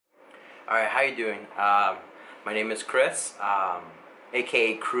Alright, how you doing? My name is Chris,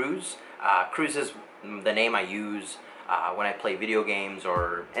 aka Cruz. Cruz is the name I use when I play video games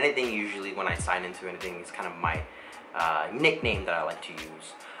or anything. Usually when I sign into anything, it's kind of my nickname that I like to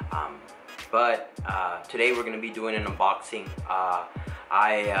use. But today we're going to be doing an unboxing.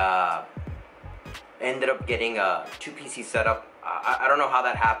 I ended up getting a 2-PC setup. I don't know how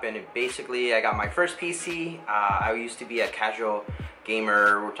that happened. Basically, I got my first PC. I used to be a casual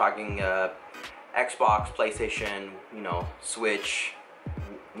gamer. We're talking Xbox, PlayStation, Switch,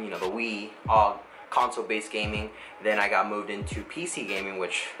 the Wii, all console-based gaming. Then I got moved into PC gaming,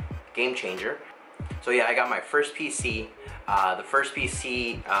 which game changer. So yeah, I got my first PC. The first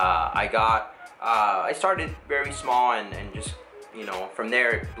PC I got, I started very small and just from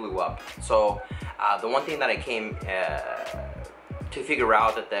there it blew up. So the one thing that I came to figure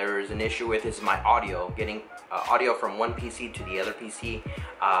out that there is an issue with is my audio, getting audio from one PC to the other PC.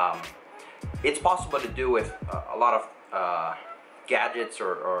 It's possible to do with a lot of gadgets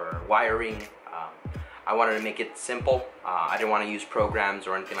or wiring. I wanted to make it simple. I didn't want to use programs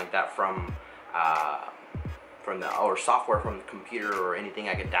or anything like that from or software from the computer or anything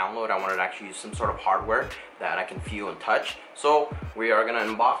I could download. I wanted to actually use some sort of hardware that I can feel and touch. So we are gonna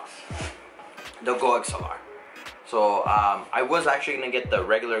unbox the GoXLR. So I was actually gonna get the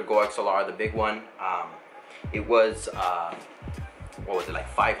regular GoXLR, the big one. It was what was it, like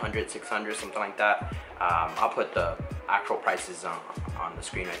 500, 600, something like that. I'll put the actual prices on the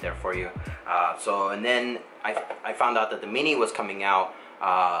screen right there for you. And then I found out that the Mini was coming out.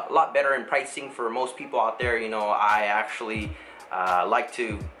 A lot better in pricing for most people out there. I actually like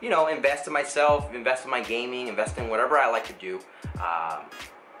to invest in myself, invest in my gaming, invest in whatever I like to do. I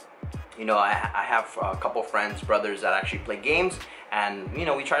have a couple friends, brothers that actually play games, and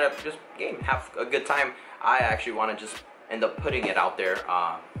we try to just game, have a good time. I actually want to just end up putting it out there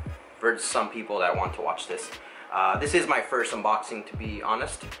for some people that want to watch this. This is my first unboxing, to be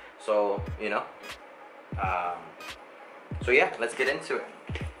honest. So so yeah, let's get into it.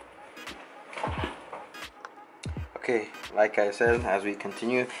 Okay, like I said, as we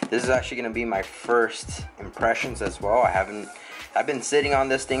continue, this is actually going to be my first impressions as well. I've been sitting on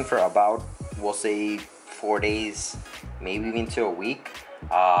this thing for about, we'll say, 4 days, maybe even to a week,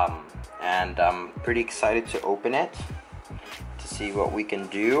 and I'm pretty excited to open it to see what we can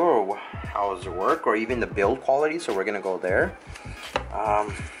do or how does it work, or even the build quality. So we're gonna go there.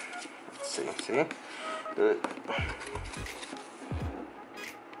 Let's see. Good.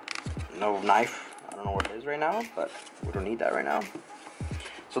 No knife. I don't know what it is right now, but we don't need that right now.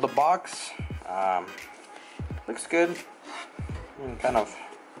 So the box looks good. Kind of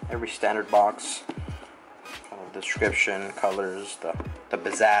every standard box. Kind of description, colors, the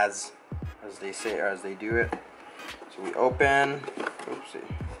pizzazz, as they say, or as they do it. So we open. Oopsie.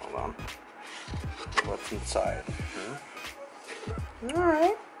 Hold on. What's inside? All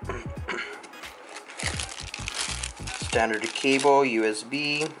right. Standard cable,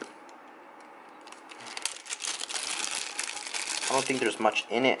 USB. I don't think there's much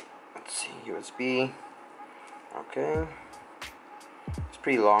in it. Let's see, USB. Okay. It's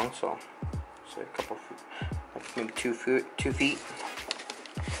pretty long, so a couple feet, like maybe 2 feet.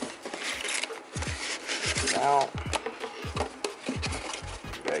 Now,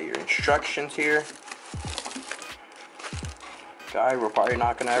 you got your instructions here. Guy we're probably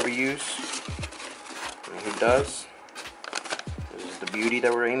not gonna ever use. And who does? This is the beauty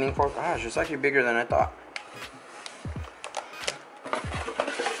that we're aiming for. Gosh, it's actually bigger than I thought.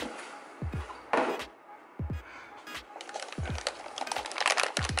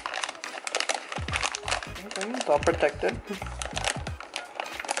 Okay, it's all protected.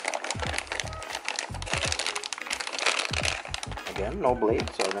 Again, no blade,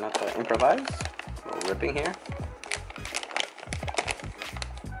 so we're gonna have to improvise. A little ripping here.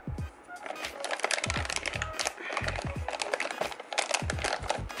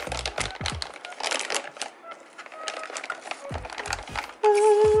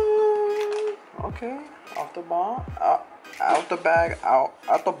 Okay, out the box,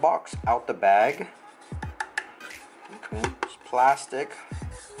 out the bag. Okay, it's plastic,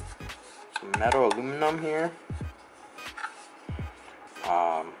 some metal, aluminum here.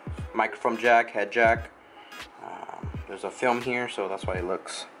 Microphone jack, head jack. There's a film here, so that's why it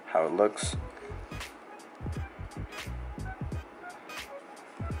looks how it looks.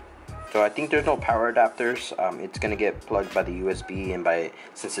 So I think there's no power adapters. It's gonna get plugged by the USB, and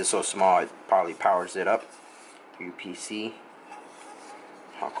since it's so small, it probably powers it up for your PC.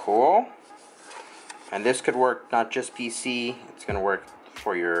 How cool! And this could work not just PC. It's gonna work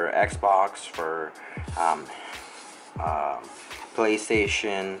for your Xbox, for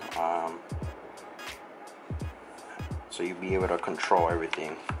PlayStation, so you'll be able to control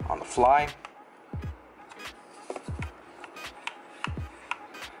everything on the fly.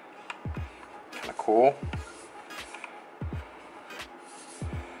 Kind of cool.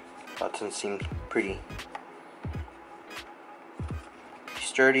 Button seems pretty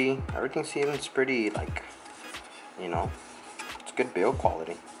sturdy. Everything seems pretty, like, you know, it's good build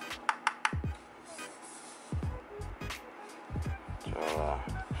quality. So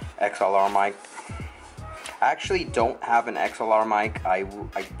XLR mic. I actually don't have an XLR mic. I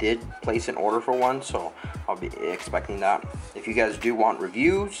did place an order for one, so I'll be expecting that. If you guys do want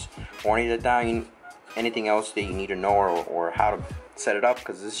reviews or anything else that you need to know, or how to set it up,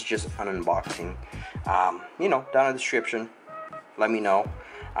 because this is just an unboxing, you know, down in the description, let me know.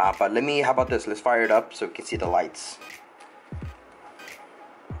 But how about this, let's fire it up so we can see the lights.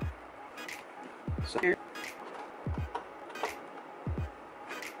 So here.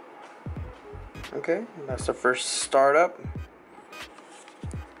 Okay, that's the first startup.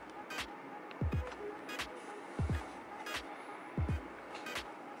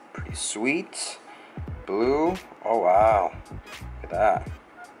 Pretty sweet. Blue. Oh wow. Look at that.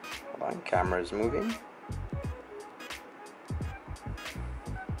 Hold on, camera is moving.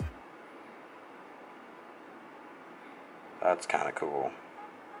 That's kind of cool.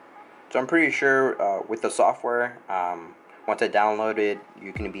 So I'm pretty sure with the software, once I download it,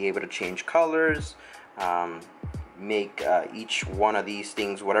 you're going to be able to change colors, make each one of these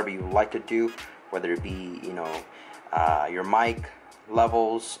things whatever you like to do, whether it be, you know, your mic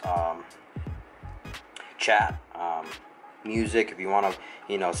levels, chat, music. If you want to,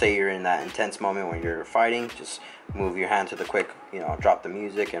 you know, say you're in that intense moment when you're fighting, just move your hand to the quick, you know, drop the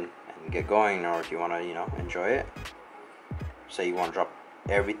music and get going. Or if you want to, you know, enjoy it, say you want to drop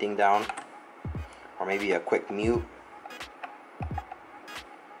everything down, or maybe a quick mute.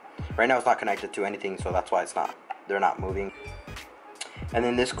 Right now it's not connected to anything, so that's why they're not moving. And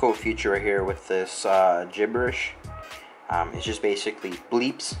then this cool feature right here with this gibberish, it's just basically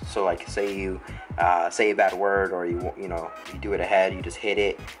bleeps. So like, say you say a bad word, or you do it ahead, you just hit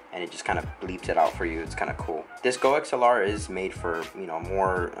it and it just kind of bleeps it out for you. It's kind of cool. This GoXLR is made for, you know,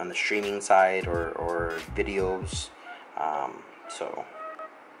 more on the streaming side or videos.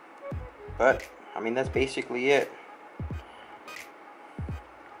 But I mean, that's basically it.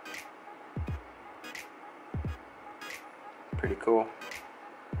 Pretty cool.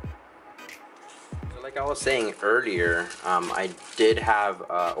 So like I was saying earlier, I do have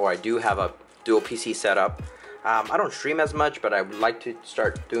a dual PC setup. I don't stream as much, but I would like to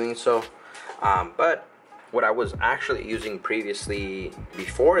start doing so. But what I was actually using previously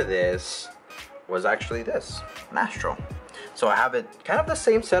before this was actually this, an Astro. So I have it kind of the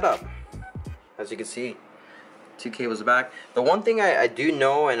same setup. As you can see, 2 cables back. The one thing I do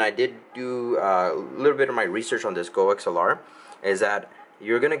know, and I did do a little bit of my research on this GoXLR, is that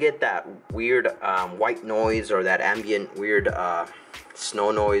you're gonna get that weird white noise, or that ambient weird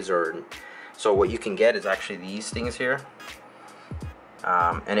snow noise. So what you can get is actually these things here,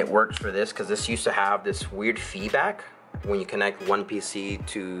 and it works for this, because this used to have this weird feedback when you connect one PC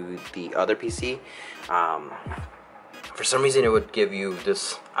to the other PC. For some reason, it would give you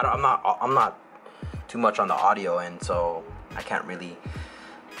this. I'm not too much on the audio end, so I can't really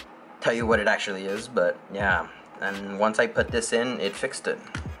tell you what it actually is, but yeah. And once I put this in, it fixed it.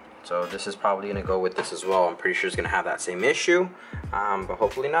 So this is probably gonna go with this as well. I'm pretty sure it's gonna have that same issue, but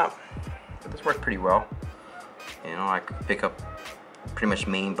hopefully not. But this worked pretty well. You know, I could pick up pretty much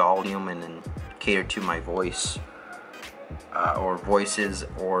main volume and then cater to my voice, or voices,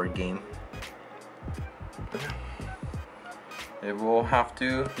 or game. But yeah. It will have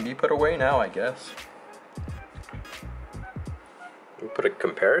to be put away now, I guess. We put a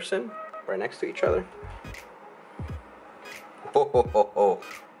comparison right next to each other. Oh,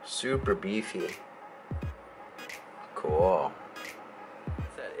 super beefy. Cool.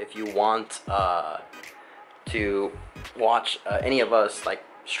 If you want to watch any of us like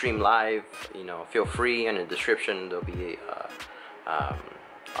stream live, you know, feel free. In the description there'll be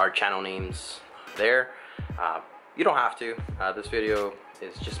our channel names there. You don't have to. This video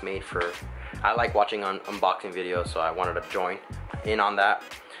is just made for, I like watching unboxing videos, so I wanted to join in on that.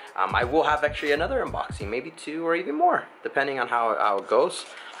 I will have actually another unboxing, maybe 2 or even more, depending on how it goes.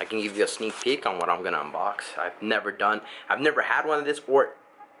 I can give you a sneak peek on what I'm gonna unbox. I've never had one of this or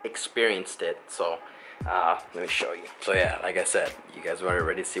experienced it, so let me show you. So yeah, like I said, you guys are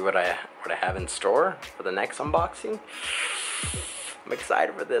ready to see what I have in store for the next unboxing. I'm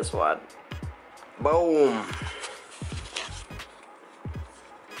excited for this one. Boom.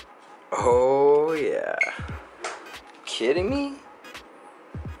 Oh yeah. Kidding me?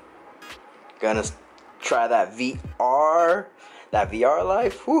 Gonna try that VR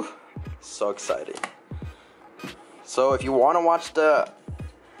life. Whew, so excited. So if you want to watch the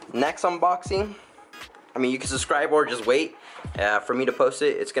next unboxing, I mean, you can subscribe or just wait for me to post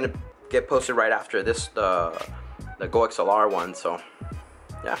it. It's gonna get posted right after this, the GoXLR one. So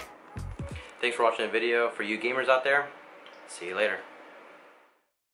yeah, thanks for watching the video. For you gamers out there, see you later.